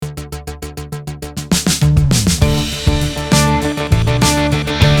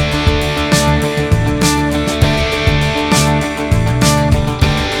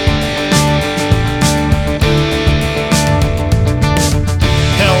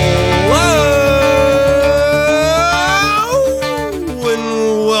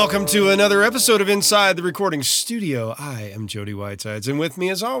to another episode of Inside the Recording Studio. I am Jody Whitesides, and with me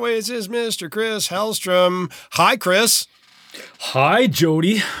as always is Mr. Chris Hellstrom. Hi, Chris. Hi,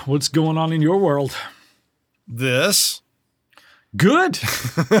 Jody. What's going on in your world? This. Good.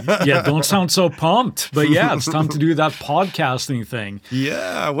 Yeah, don't sound so pumped. But yeah, it's time to do that podcasting thing.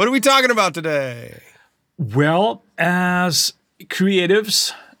 Yeah, what are we talking about today? Well, as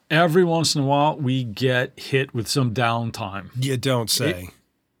creatives, every once in a while, we get hit with some downtime. You don't say.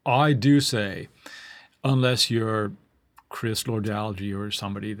 I do say, unless you're Chris Lord-Alge or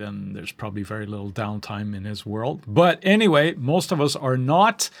somebody, then there's probably very little downtime in his world. But anyway, most of us are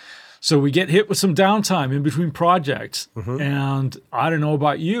not. So we get hit with some downtime in between projects. And I don't know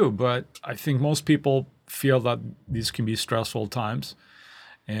about you, but I think most people feel that these can be stressful times.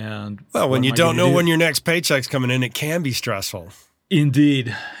 And well, when you don't know when your next paycheck's coming in, it can be stressful.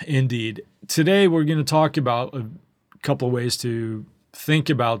 Indeed. Today, we're going to talk about a couple of ways to think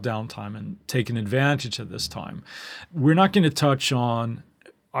about downtime and taking advantage of this time. We're not going to touch on,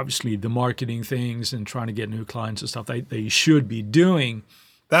 obviously, the marketing things and trying to get new clients and stuff that you should be doing.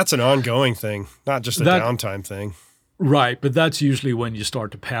 That's an ongoing thing, not just a downtime thing. Right, but that's usually when you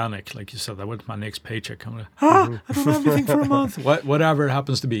start to panic. Like you said, when's my next paycheck coming? I don't have anything for a month. Whatever it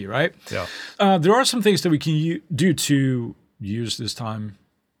happens to be, right? Yeah. There are some things that we can do to use this time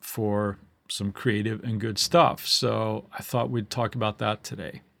for some creative and good stuff. So I thought we'd talk about that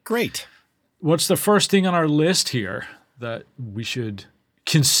today. Great. What's the first thing on our list here that we should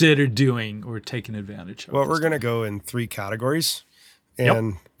consider doing or taking advantage of? Well, we're going to go in 3 categories.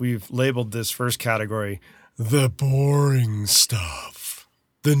 And we've labeled this first category, the boring stuff,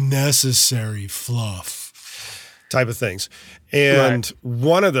 the necessary fluff type of things. And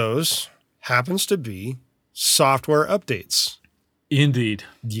one of those happens to be software updates. Indeed.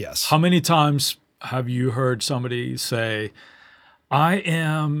 Yes. How many times have you heard somebody say, I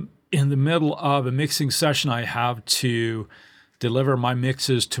am in the middle of a mixing session. I have to deliver my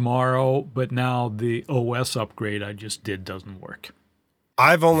mixes tomorrow, but now the OS upgrade I just did doesn't work.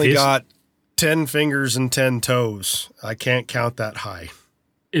 I've only got 10 fingers and 10 toes. I can't count that high.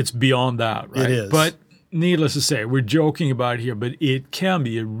 It's beyond that, right? It is. But needless to say, we're joking about it here, but it can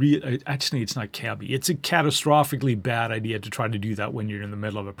be actually, it's not can be. It's a catastrophically bad idea to try to do that when you're in the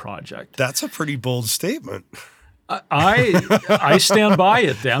middle of a project. That's a pretty bold statement. I stand by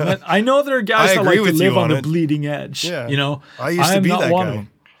it, damn it. I know there are guys that like to live on the bleeding edge. Yeah. You know, I used to be that guy.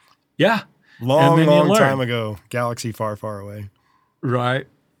 Yeah. Long time ago. Galaxy far, far away. Right.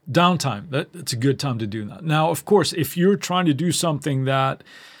 Downtime. That's a good time to do that. Now, of course, if you're trying to do something that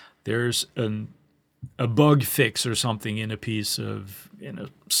there's a bug fix or something in a piece of in a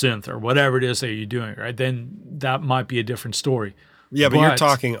synth or whatever it is that you're doing, right, then that might be a different story. Yeah, but you're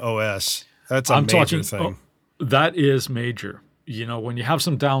talking OS. That's a major thing. That is major. You know, when you have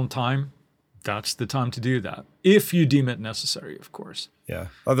some downtime, that's the time to do that. If you deem it necessary, of course. Yeah.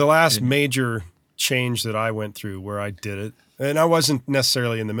 The last major change that I went through where I did it, and I wasn't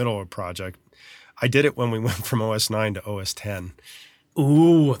necessarily in the middle of a project. I did it when we went from OS 9 to OS 10.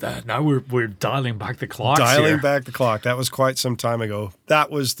 Ooh, now we're dialing back the clock. Back the clock. That was quite some time ago.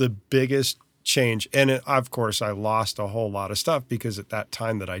 That was the biggest change. And of course, I lost a whole lot of stuff because at that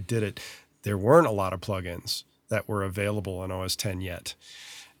time that I did it, there weren't a lot of plugins that were available on OS 10 yet.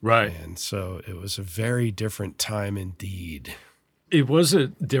 Right. And so it was a very different time indeed. It was a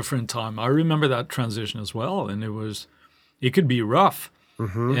different time. I remember that transition as well. And it could be rough.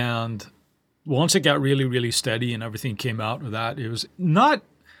 Mm-hmm. And once it got really, really steady and everything came out of that, it was not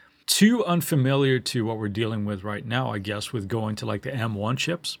too unfamiliar to what we're dealing with right now, I guess, with going to like the M1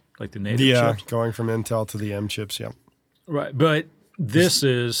 chips, like the native chips. Yeah, going from Intel to the M chips, yeah. Right. But this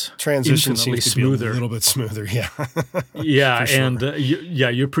is transition infinitely seems smoother. To be a little bit smoother, yeah. Yeah, sure. And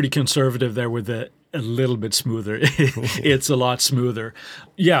you're pretty conservative there with a little bit smoother. It's a lot smoother.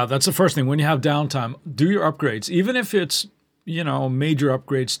 Yeah, that's the first thing. When you have downtime, do your upgrades, even if it's major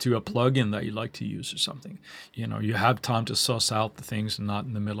upgrades to a plugin that you like to use or something. You have time to suss out the things and not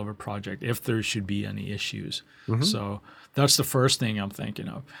in the middle of a project if there should be any issues. Mm-hmm. So that's the first thing I'm thinking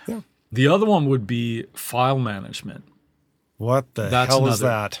of. Yeah. The other one would be file management. What the hell is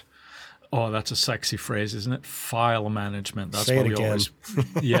that? Oh, that's a sexy phrase, isn't it? File management. That's Say what it we again. always.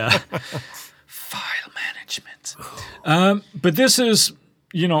 Yeah. File management. But this is,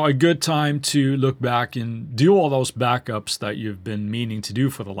 a good time to look back and do all those backups that you've been meaning to do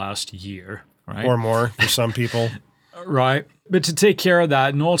for the last year, right? Or more for some people. Right. But to take care of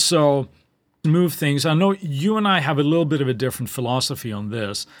that and also move things. I know you and I have a little bit of a different philosophy on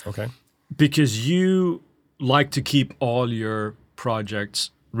this. Okay. Because you like to keep all your projects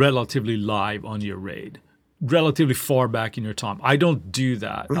relatively live on your RAID. relatively far back in your time. I don't do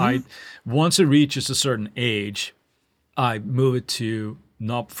that. Once it reaches a certain age, I move it to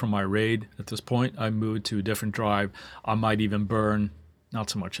not from my RAID at this point. I move it to a different drive. I might even burn, not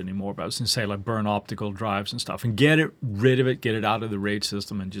so much anymore, but I was going to say like burn optical drives and stuff and get it rid of it, get it out of the RAID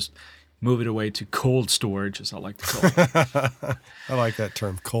system and just move it away to cold storage, as I like to call it. I like that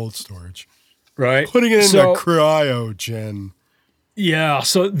term, cold storage. Right. Putting it into cryogen. Yeah.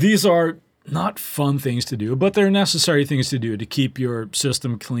 So these are not fun things to do, but they're necessary things to do to keep your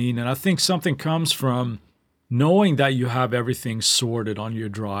system clean. And I think something comes from knowing that you have everything sorted on your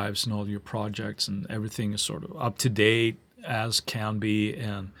drives and all your projects and everything is sort of up to date as can be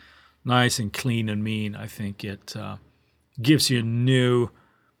and nice and clean and mean. I think it gives you a new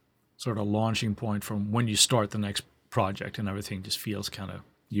sort of launching point from when you start the next project and everything just feels kind of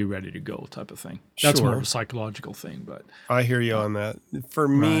you're ready to go type of thing. That's more of a psychological thing, but I hear you on that. For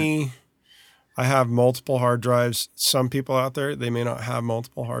me, I have multiple hard drives. Some people out there, they may not have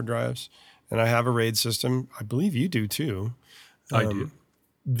multiple hard drives. And I have a RAID system. I believe you do too. I do.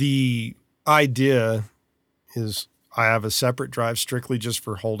 The idea is I have a separate drive strictly just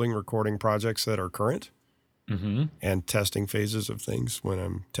for holding recording projects that are current and testing phases of things when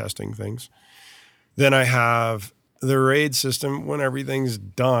I'm testing things. Then I have the RAID system when everything's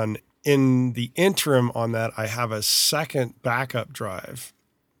done. In the interim on that, I have a second backup drive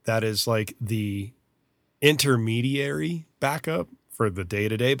that is like the intermediary backup for the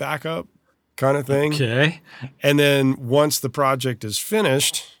day-to-day backup kind of thing. Okay. And then once the project is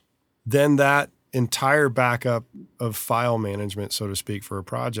finished, then that entire backup of file management, so to speak, for a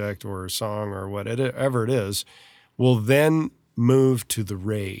project or a song or whatever it is, will then move to the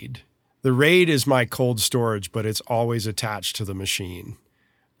RAID. The RAID is my cold storage, but it's always attached to the machine.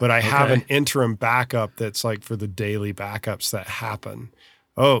 But I have an interim backup that's like for the daily backups that happen.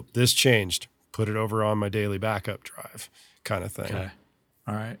 Oh, this changed. Put it over on my daily backup drive kind of thing. Okay.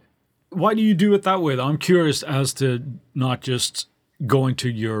 All right. Why do you do it that way, though? I'm curious as to not just going to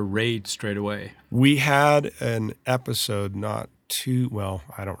your RAID straight away. We had an episode I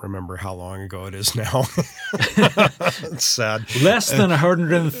don't remember how long ago it is now. It's sad. Less than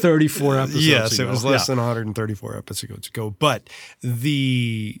 134 episodes yes, ago. It was less than 134 episodes ago. But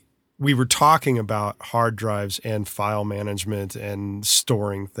we were talking about hard drives and file management and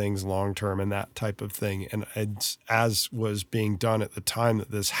storing things long-term and that type of thing. And as was being done at the time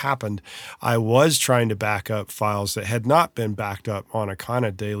that this happened, I was trying to back up files that had not been backed up on a kind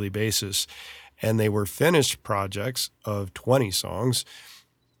of daily basis. And they were finished projects of 20 songs.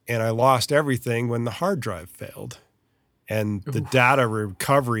 And I lost everything when the hard drive failed. And the data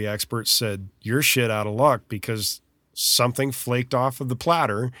recovery experts said, you're shit out of luck because something flaked off of the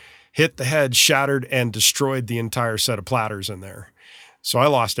platter, hit the head, shattered, and destroyed the entire set of platters in there. So I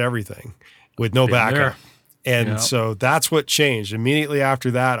lost everything with no backup. And so that's what changed. Immediately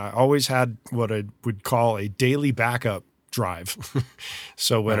after that, I always had what I would call a daily backup drive.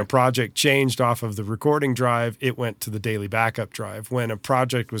 So when a project changed off of the recording drive, it went to the daily backup drive. When a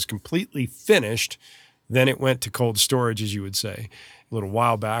project was completely finished, then it went to cold storage, as you would say. A little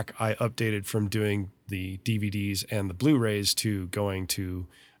while back, I updated from doing the DVDs and the Blu-rays to going to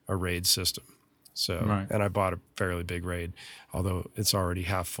a RAID system. So, and I bought a fairly big RAID, although it's already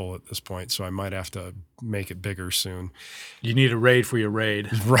half full at this point. So I might have to make it bigger soon. You need a RAID for your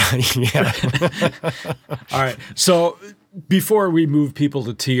RAID. Right. Yeah. All right. So before we move people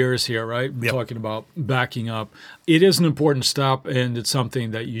to tiers here, right? We're Yep. talking about backing up. It is an important step and it's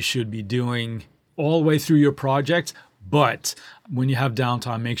something that you should be doing all the way through your project. But when you have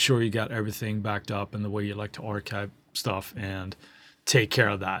downtime, make sure you got everything backed up in the way you like to archive stuff and take care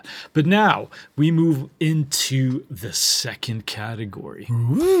of that. But now we move into the second category.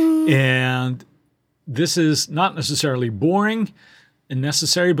 Ooh. And this is not necessarily boring and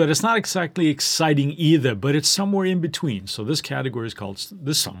necessary, but it's not exactly exciting either, but it's somewhere in between. So this category is called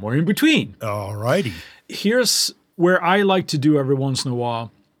the somewhere in between. All righty. Here's where I like to do every once in a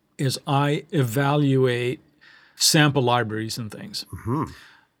while is I evaluate sample libraries and things. Mm-hmm.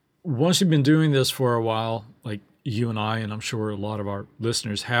 Once you've been doing this for a while, like you and I, and I'm sure a lot of our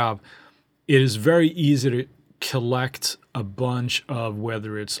listeners have, it is very easy to collect a bunch of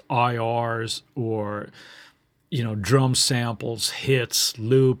whether it's IRs or, drum samples, hits,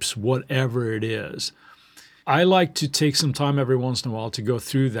 loops, whatever it is. I like to take some time every once in a while to go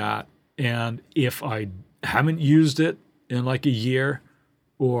through that. And if I haven't used it in like a year,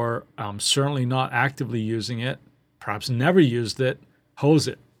 or I'm certainly not actively using it, perhaps never used it, hose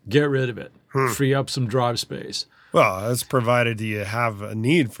it, get rid of it, free up some drive space. Well, that's provided you have a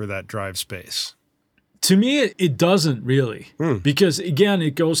need for that drive space. To me, it doesn't really, because again,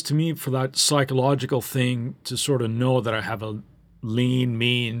 it goes to me for that psychological thing to sort of know that I have a lean,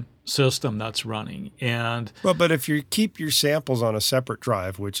 mean system that's running. And Well, but if you keep your samples on a separate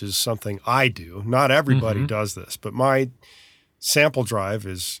drive, which is something I do, not everybody does this, but my sample drive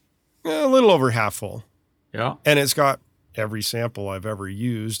is a little over half full. yeah, And it's got every sample I've ever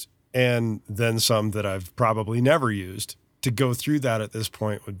used and then some that I've probably never used. To go through that at this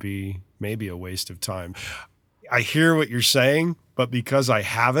point would be maybe a waste of time. I hear what you're saying, but because I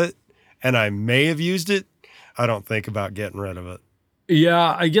have it and I may have used it, I don't think about getting rid of it.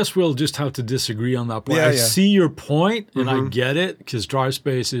 yeah, I guess we'll just have to disagree on that point. Yeah, I yeah. see your point, and I get it, because drive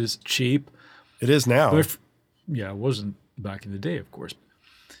space is cheap. It is now. But it wasn't back in the day, of course.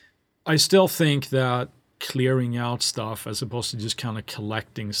 I still think that clearing out stuff as opposed to just kind of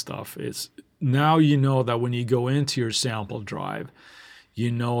collecting stuff is now you know that when you go into your sample drive,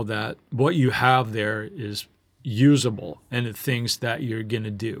 you know that what you have there is usable and the things that you're going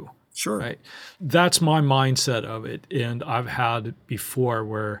to do. Sure. Right. That's my mindset of it. And I've had it before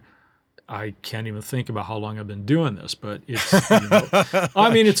where I can't even think about how long I've been doing this, but it's,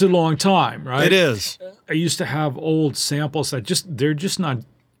 I mean, it's a long time, right? It is. I used to have old samples that they're just not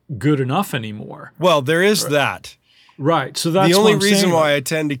good enough anymore. Well, there is that. Right. So that's the only what I'm reason saying. why I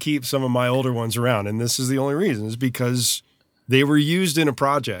tend to keep some of my older ones around, and this is the only reason, is because they were used in a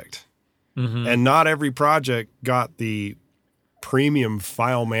project. And not every project got the premium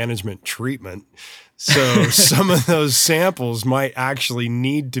file management treatment. So some of those samples might actually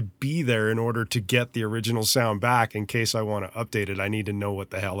need to be there in order to get the original sound back. In case I want to update it, I need to know what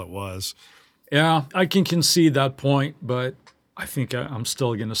the hell it was. Yeah, I can concede that point, but I think I'm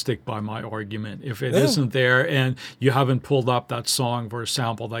still going to stick by my argument. If it isn't there and you haven't pulled up that song for a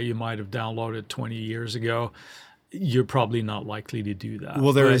sample that you might have downloaded 20 years ago, you're probably not likely to do that.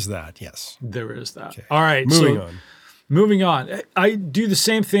 Well, there is that, yes. There is that. Okay. All right. Moving on. I do the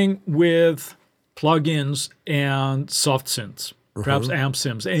same thing with plugins and soft synths, perhaps amp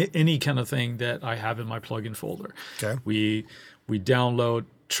sims, any kind of thing that I have in my plugin folder. Okay. We download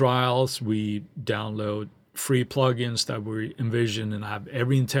trials, we download free plugins that we envision and have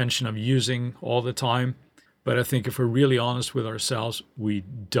every intention of using all the time. But I think if we're really honest with ourselves, we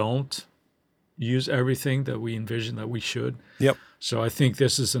don't use everything that we envision that we should. Yep. So I think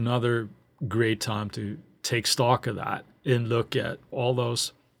this is another great time to take stock of that and look at all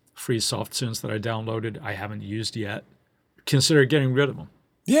those free soft synths that I downloaded I haven't used yet. Consider getting rid of them.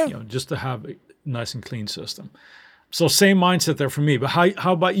 Yeah. Just to have a nice and clean system. So same mindset there for me. But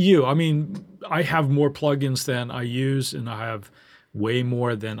how about you? I mean, I have more plugins than I use, and I have way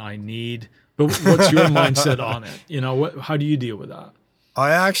more than I need. But what's your mindset on it? How do you deal with that?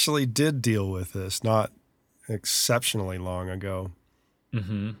 I actually did deal with this not exceptionally long ago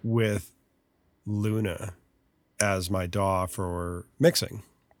with Luna as my DAW for mixing,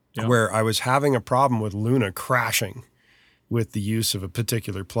 where I was having a problem with Luna crashing with the use of a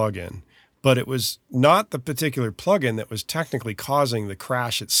particular plugin. But it was not the particular plugin that was technically causing the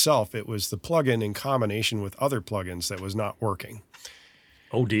crash itself. It was the plugin in combination with other plugins that was not working.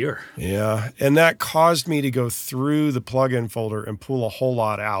 Oh, dear. Yeah. And that caused me to go through the plugin folder and pull a whole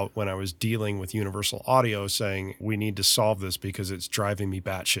lot out when I was dealing with Universal Audio saying, we need to solve this because it's driving me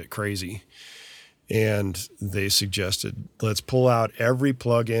batshit crazy. And they suggested, let's pull out every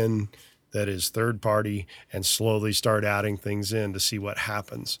plugin that is third party and slowly start adding things in to see what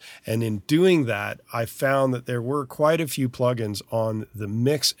happens. And in doing that, I found that there were quite a few plugins on the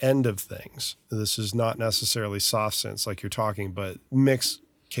mix end of things. This is not necessarily soft synths like you're talking, but mix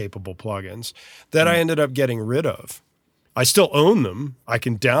capable plugins that I ended up getting rid of. I still own them. I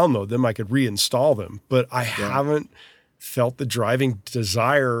can download them. I could reinstall them, but I haven't felt the driving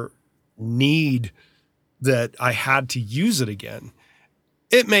desire need that I had to use it again.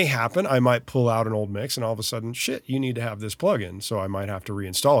 It may happen. I might pull out an old mix and all of a sudden, shit, you need to have this plugin. So I might have to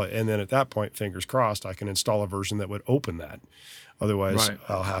reinstall it. And then at that point, fingers crossed, I can install a version that would open that. Otherwise,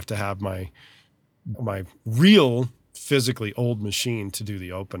 I'll have to have my real physically old machine to do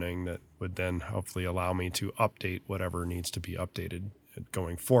the opening that would then hopefully allow me to update whatever needs to be updated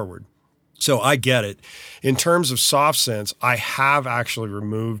going forward. So I get it. In terms of soft synths, I have actually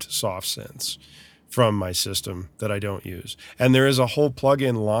removed soft synths from my system that I don't use. And there is a whole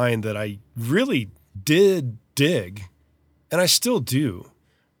plugin line that I really did dig, and I still do,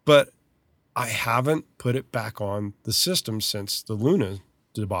 but I haven't put it back on the system since the Luna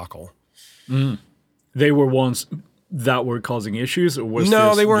debacle. They were ones that were causing issues, or was No,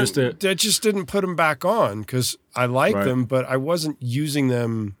 this they weren't. just I just didn't put them back on because I liked them, but I wasn't using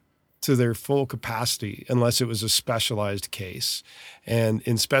them to their full capacity unless it was a specialized case. And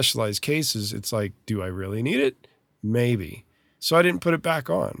in specialized cases, it's like, do I really need it? Maybe. So I didn't put it back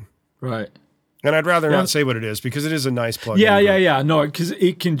on. Right. And I'd rather not say what it is because it is a nice plug-in. Yeah. No, because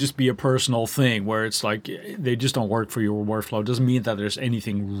it can just be a personal thing where it's like they just don't work for your workflow. It doesn't mean that there's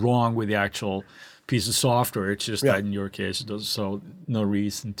anything wrong with the actual piece of software. It's just that in your case, it does. So no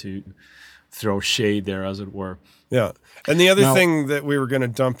reason to throw shade there, as it were. Yeah. And the other thing that we were going to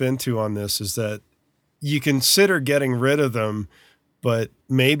dump into on this is that you consider getting rid of them, but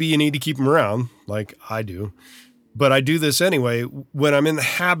maybe you need to keep them around like I do. But I do this anyway when I'm in the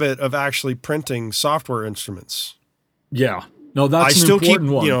habit of actually printing software instruments. Yeah. No, that's an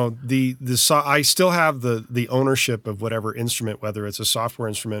important one. You know, I still have the ownership of whatever instrument, whether it's a software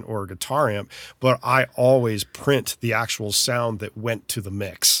instrument or a guitar amp, but I always print the actual sound that went to the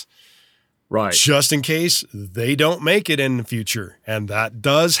mix. Right. Just in case they don't make it in the future. And that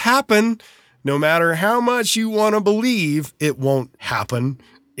does happen. No matter how much you want to believe it won't happen,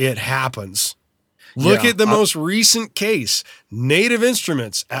 it happens. Look at the most recent case. Native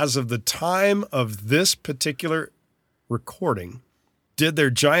Instruments, as of the time of this particular recording, did their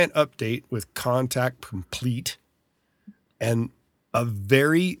giant update with Kontakt Komplete, and a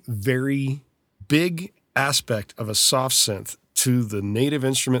very, very big aspect of a soft synth to the Native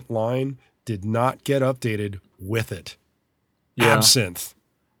Instrument line did not get updated with it. Yeah. Absynth.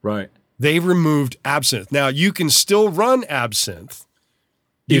 Right. They removed Absynth. Now, you can still run Absynth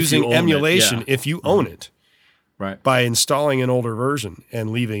using emulation if you own it. Right. By installing an older version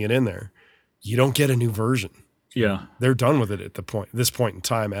and leaving it in there. You don't get a new version. Yeah. They're done with it at this point in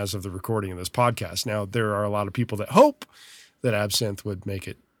time as of the recording of this podcast. Now, there are a lot of people that hope that Absynth would make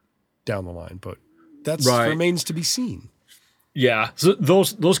it down the line, but that remains to be seen. Yeah. So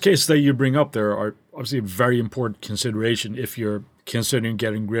those cases that you bring up there are obviously a very important consideration if you're considering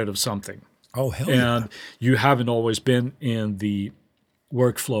getting rid of something. Oh, hell yeah. And you haven't always been in the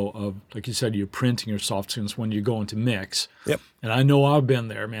workflow of, like you said, you're printing your soft synths when you go into mix. Yep. And I know I've been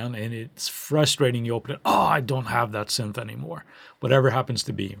there, man, and it's frustrating. You open it, I don't have that synth anymore, whatever happens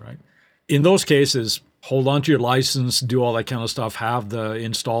to be, right? In those cases, hold on to your license, do all that kind of stuff, have the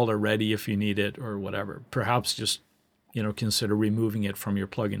installer ready if you need it or whatever. Perhaps just, consider removing it from your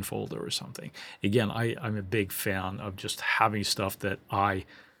plugin folder or something. Again, I'm a big fan of just having stuff that I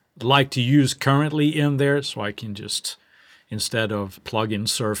like to use currently in there so I can just, instead of plugin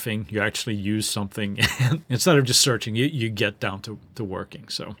surfing, you actually use something. And instead of just searching, you get down to working.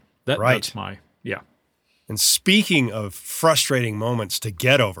 So that's my. And speaking of frustrating moments to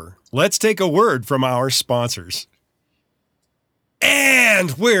get over, let's take a word from our sponsors.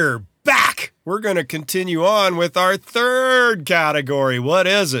 And we're back. We're going to continue on with our third category. What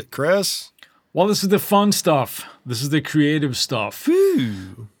is it, Chris? Well, this is the fun stuff. This is the creative stuff.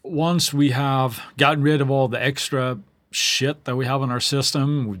 Whew. Once we have gotten rid of all the extra shit that we have in our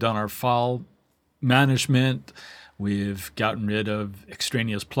system, we've done our file management, we've gotten rid of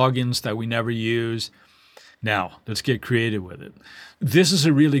extraneous plugins that we never use. Now, let's get creative with it. This is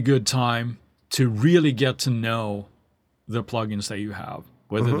a really good time to really get to know the plugins that you have,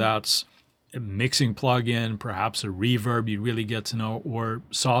 whether that's a mixing plugin, perhaps a reverb you really get to know, or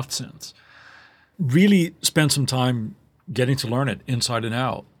soft synths. Really spend some time getting to learn it inside and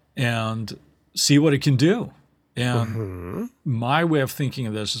out and see what it can do. And my way of thinking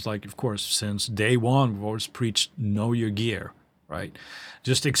of this is like, of course, since day one, we've always preached know your gear, right?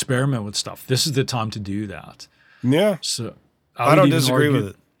 Just experiment with stuff. This is the time to do that. Yeah. So I don't disagree with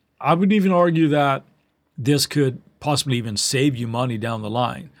it. I would even argue that this could possibly even save you money down the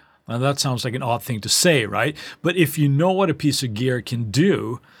line. Now, that sounds like an odd thing to say, right? But if you know what a piece of gear can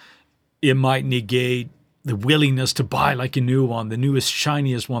do, it might negate the willingness to buy like a new one, the newest,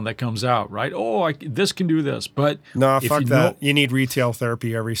 shiniest one that comes out, right? Oh, this can do this. But no, fuck that. You need retail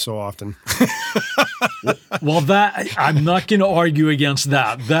therapy every so often. Well, I'm not going to argue against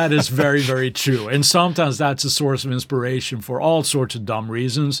that. That is very, very true. And sometimes that's a source of inspiration for all sorts of dumb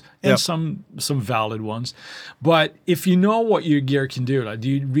reasons and some valid ones. But if you know what your gear can do, like,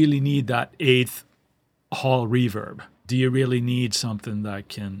 do you really need that 8th hall reverb? Do you really need something that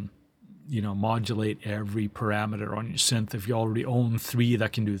can modulate every parameter on your synth if you already own 3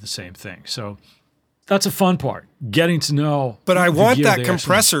 that can do the same thing? So that's a fun part, getting to know. But I want that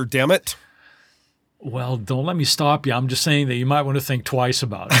compressor, damn it. Well, don't let me stop you. I'm just saying that you might want to think twice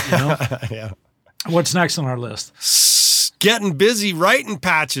about it. Yeah. What's next on our list? Getting busy writing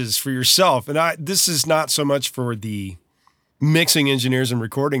patches for yourself. And this is not so much for the mixing engineers and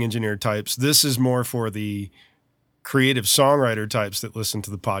recording engineer types. This is more for the creative songwriter types that listen to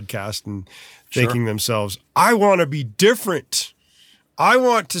the podcast and thinking themselves, I want to be different. I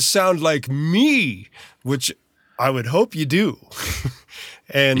want to sound like me, which I would hope you do.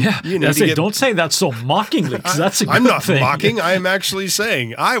 And you need to don't say that so mockingly, because that's a good I'm not thing. mocking. I'm actually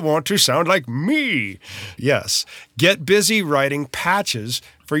saying I want to sound like me. Yes. Get busy writing patches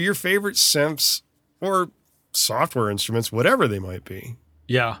for your favorite synths or software instruments, whatever they might be.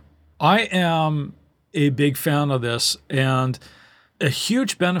 Yeah. I am a big fan of this, and a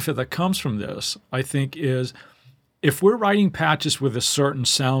huge benefit that comes from this, I think, is if we're writing patches with a certain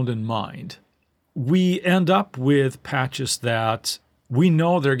sound in mind, we end up with patches that we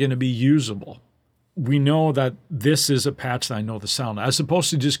know they're going to be usable. We know that this is a patch that I know the sound, as opposed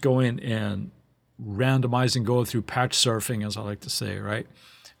to just go in and randomize and go through patch surfing, as I like to say, right?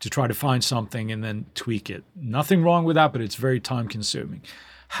 To try to find something and then tweak it. Nothing wrong with that, but it's very time consuming.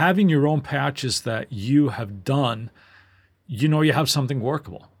 Having your own patches that you have done, you know you have something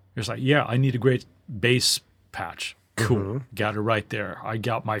workable. It's like, yeah, I need a great bass patch. Cool. Got it right there. I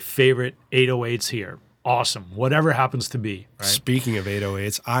got my favorite 808s here. Awesome. Whatever happens to be. Right? Speaking of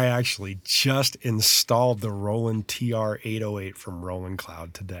 808s, I actually just installed the Roland TR-808 from Roland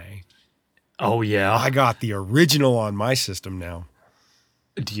Cloud today. Oh, yeah. I got the original on my system now.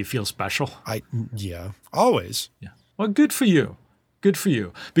 Do you feel special? Yeah, always. Yeah. Well, good for you. Good for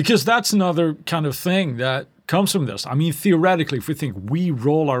you. Because that's another kind of thing that comes from this. I mean, theoretically, if we think we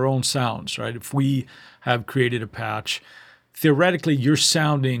roll our own sounds, right? If we have created a patch, theoretically, you're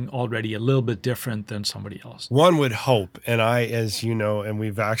sounding already a little bit different than somebody else. One would hope, and I, as you know, and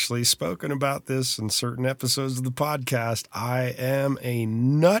we've actually spoken about this in certain episodes of the podcast, I am a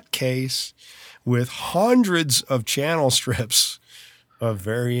nutcase with hundreds of channel strips of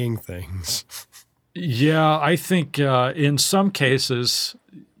varying things. Yeah, I think in some cases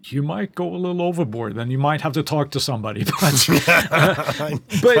you might go a little overboard. Then you might have to talk to somebody. But I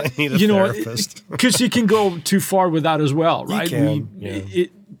need a therapist. Because you can go too far with that as well, right? You can,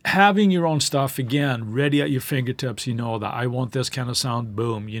 having your own stuff, again, ready at your fingertips, you know that I want this kind of sound,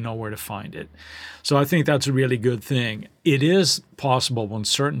 boom, you know where to find it. So I think that's a really good thing. It is possible when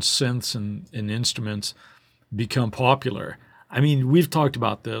certain synths and instruments become popular. I mean, we've talked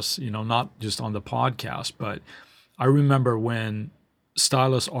about this, not just on the podcast, but I remember when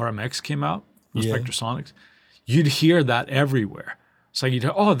Stylus RMX came out, the Spectrasonics, you'd hear that everywhere. So you'd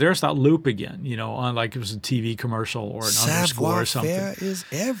hear, oh, there's that loop again, on like it was a TV commercial or an underscore or something. Savoir-faire is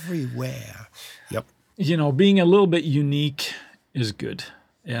everywhere. Yep. Being a little bit unique is good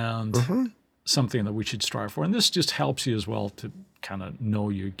and something that we should strive for. And this just helps you as well to kind of know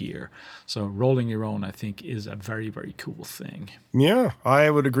your gear. So rolling your own, I think, is a very, very cool thing. Yeah, I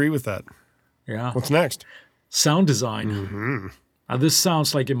would agree with that. Yeah. What's next? Sound design. Now, this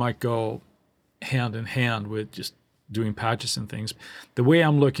sounds like it might go hand in hand with just doing patches and things. The way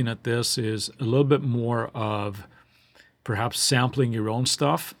I'm looking at this is a little bit more of perhaps sampling your own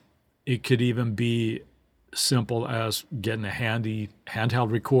stuff. It could even be simple as getting a handy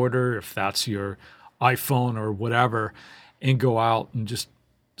handheld recorder, if that's your iPhone or whatever, and go out and just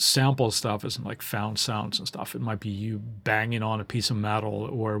sample stuff as like found sounds and stuff. It might be you banging on a piece of metal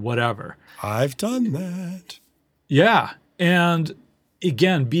or whatever. I've done that. Yeah. And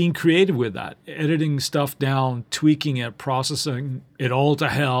again, being creative with that, editing stuff down, tweaking it, processing it all to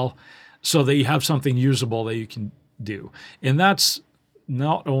hell so that you have something usable that you can do. And that's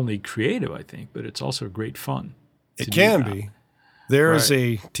not only creative, I think, but it's also great fun. It can be. There is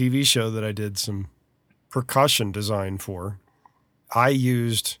a TV show that I did some percussion design for. I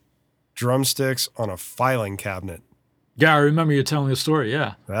used drumsticks on a filing cabinet. Yeah, I remember you telling the story.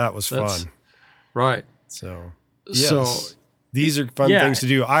 Yeah. That was fun. Right. So, yes. These are fun things to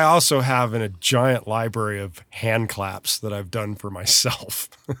do. I also have a giant library of hand claps that I've done for myself.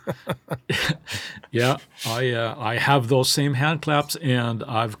 Yeah, I have those same hand claps, and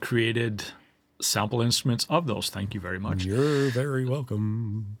I've created sample instruments of those. Thank you very much. You're very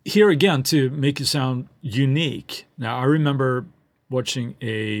welcome. Here again, to make it sound unique. Now, I remember watching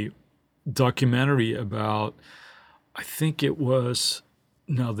a documentary about, I think it was...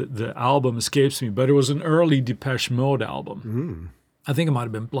 No, the album escapes me, but it was an early Depeche Mode album. I think it might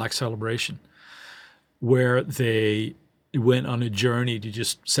have been Black Celebration, where they went on a journey to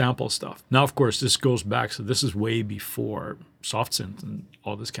just sample stuff. Now, of course, this goes back, so this is way before soft synth and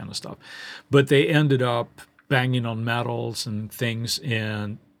all this kind of stuff. But they ended up banging on metals and things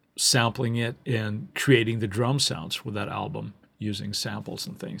and sampling it and creating the drum sounds for that album using samples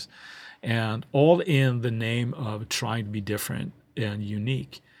and things. And all in the name of trying to be different and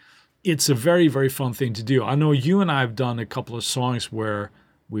unique. It's a very, very fun thing to do. I know you and I have done a couple of songs where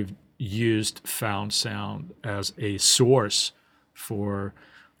we've used found sound as a source for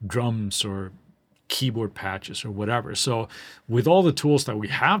drums or keyboard patches or whatever. So with all the tools that we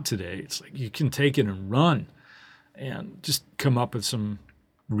have today, it's like you can take it and run and just come up with some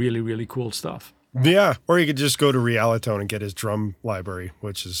really, really cool stuff. Yeah. Or you could just go to Realitone and get his drum library,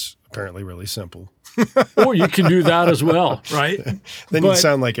 which is apparently really simple. Or you can do that as well, right? Then you'd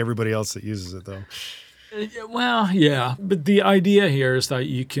sound like everybody else that uses it, though. Well, yeah. But the idea here is that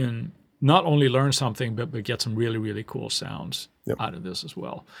you can not only learn something, but get some really, really cool sounds out of this as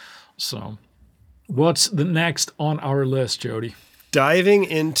well. So what's the next on our list, Jody? Diving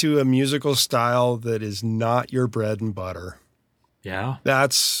into a musical style that is not your bread and butter. Yeah.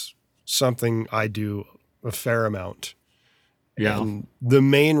 That's something I do a fair amount. Yeah. And the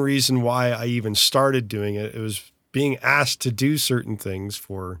main reason why I even started doing it, it was being asked to do certain things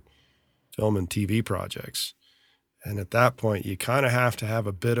for film and TV projects. And at that point, you kind of have to have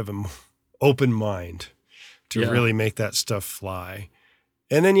a bit of an open mind to really make that stuff fly.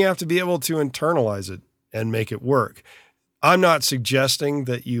 And then you have to be able to internalize it and make it work. I'm not suggesting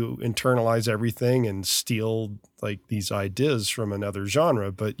that you internalize everything and steal like these ideas from another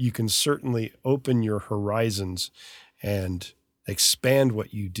genre, but you can certainly open your horizons and expand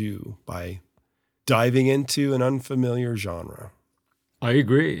what you do by diving into an unfamiliar genre. I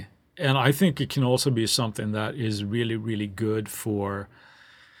agree. And I think it can also be something that is really, really good for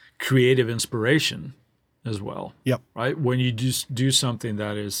creative inspiration as well. Yep. Right? When you just do something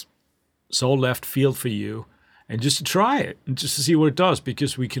that is so left field for you, and just to try it and just to see what it does,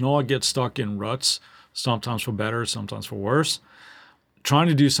 because we can all get stuck in ruts, sometimes for better, sometimes for worse. Trying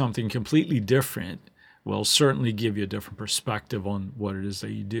to do something completely different will certainly give you a different perspective on what it is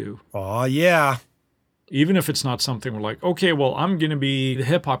that you do. Oh, yeah. Even if it's not something we're like, okay, well, I'm going to be the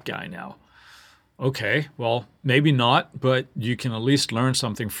hip hop guy now. Okay, well, maybe not, but you can at least learn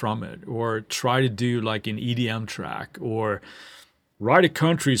something from it, or try to do like an EDM track, or write a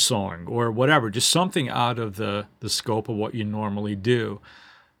country song, or whatever, just something out of the scope of what you normally do.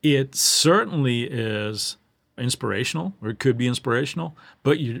 It certainly is inspirational, or it could be inspirational,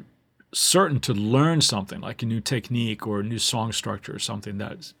 but you're certain to learn something like a new technique or a new song structure or something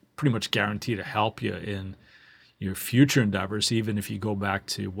that's pretty much guaranteed to help you in your future endeavors, even if you go back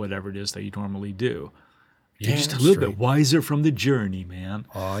to whatever it is that you normally do. You're just a little bit wiser from the journey, man.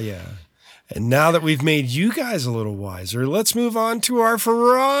 Oh, yeah. And now that we've made you guys a little wiser, let's move on to our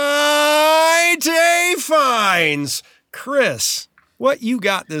Friday finds. Chris, what you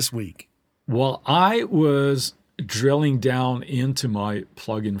got this week? Well, I was drilling down into my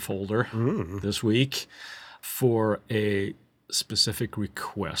plugin folder this week for a specific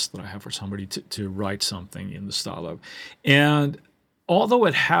request that I have for somebody to write something in the style of. And although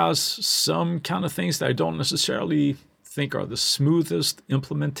it has some kind of things that I don't necessarily think are the smoothest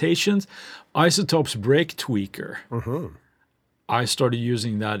implementations, Isotope's Break Tweaker. I started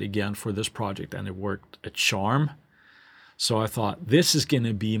using that again for this project, and it worked a charm. So I thought, this is going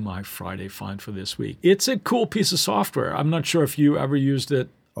to be my Friday find for this week. It's a cool piece of software. I'm not sure if you ever used it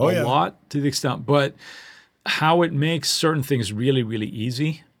a lot to the extent, but how it makes certain things really, really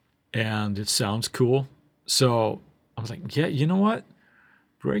easy, and it sounds cool. So I was like, yeah, you know what?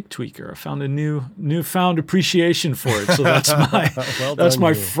 Break Tweaker. I found a newfound appreciation for it. So that's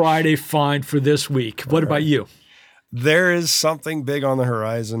my Friday find for this week. What about you? There is something big on the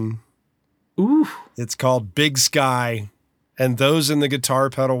horizon. Ooh. It's called Big Sky. And those in the guitar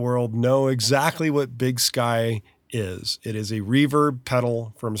pedal world know exactly what Big Sky is. It is a reverb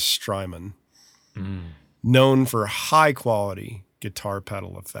pedal from Strymon, known for high quality guitar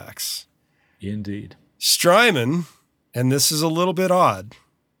pedal effects. Indeed. Strymon, and this is a little bit odd,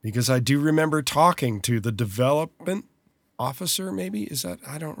 because I do remember talking to the development officer, maybe?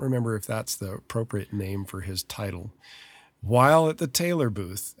 I don't remember if that's the appropriate name for his title, while at the Taylor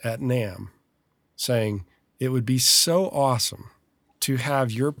booth at NAMM, saying it would be so awesome to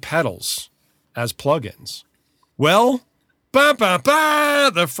have your pedals as plugins. Well,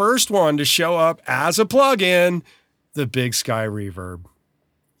 the first one to show up as a plugin, the Big Sky Reverb.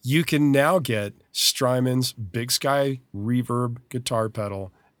 You can now get Strymon's Big Sky Reverb guitar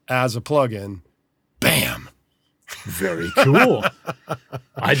pedal as a plugin. Bam! Very cool.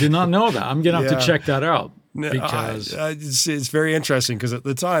 I did not know that. I'm going to have to check that out. Because it's very interesting, because at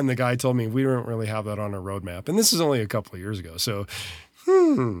the time the guy told me we don't really have that on our roadmap. And this is only a couple of years ago. So,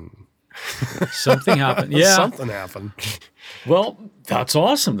 something happened. Yeah. Something happened. Well, that's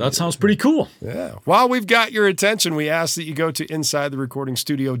awesome. That sounds pretty cool. Yeah. While we've got your attention, we ask that you go to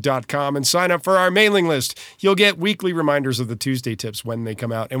InsideTheRecordingStudio.com and sign up for our mailing list. You'll get weekly reminders of the Tuesday tips when they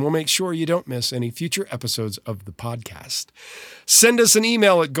come out, and we'll make sure you don't miss any future episodes of the podcast. Send us an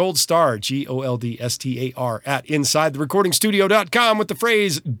email at goldstar, GOLDSTAR, at InsideTheRecordingStudio.com with the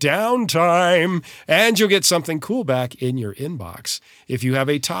phrase downtime, and you'll get something cool back in your inbox. If you have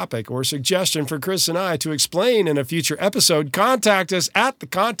a topic or suggestion for Chris and I to explain in a future episode, contact us at the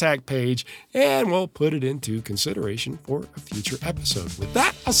contact page, and we'll put it into consideration for a future episode. With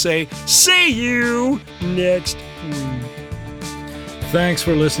that, I'll say, see you next week. Thanks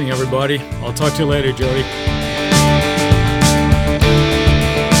for listening, everybody. I'll talk to you later, Jody.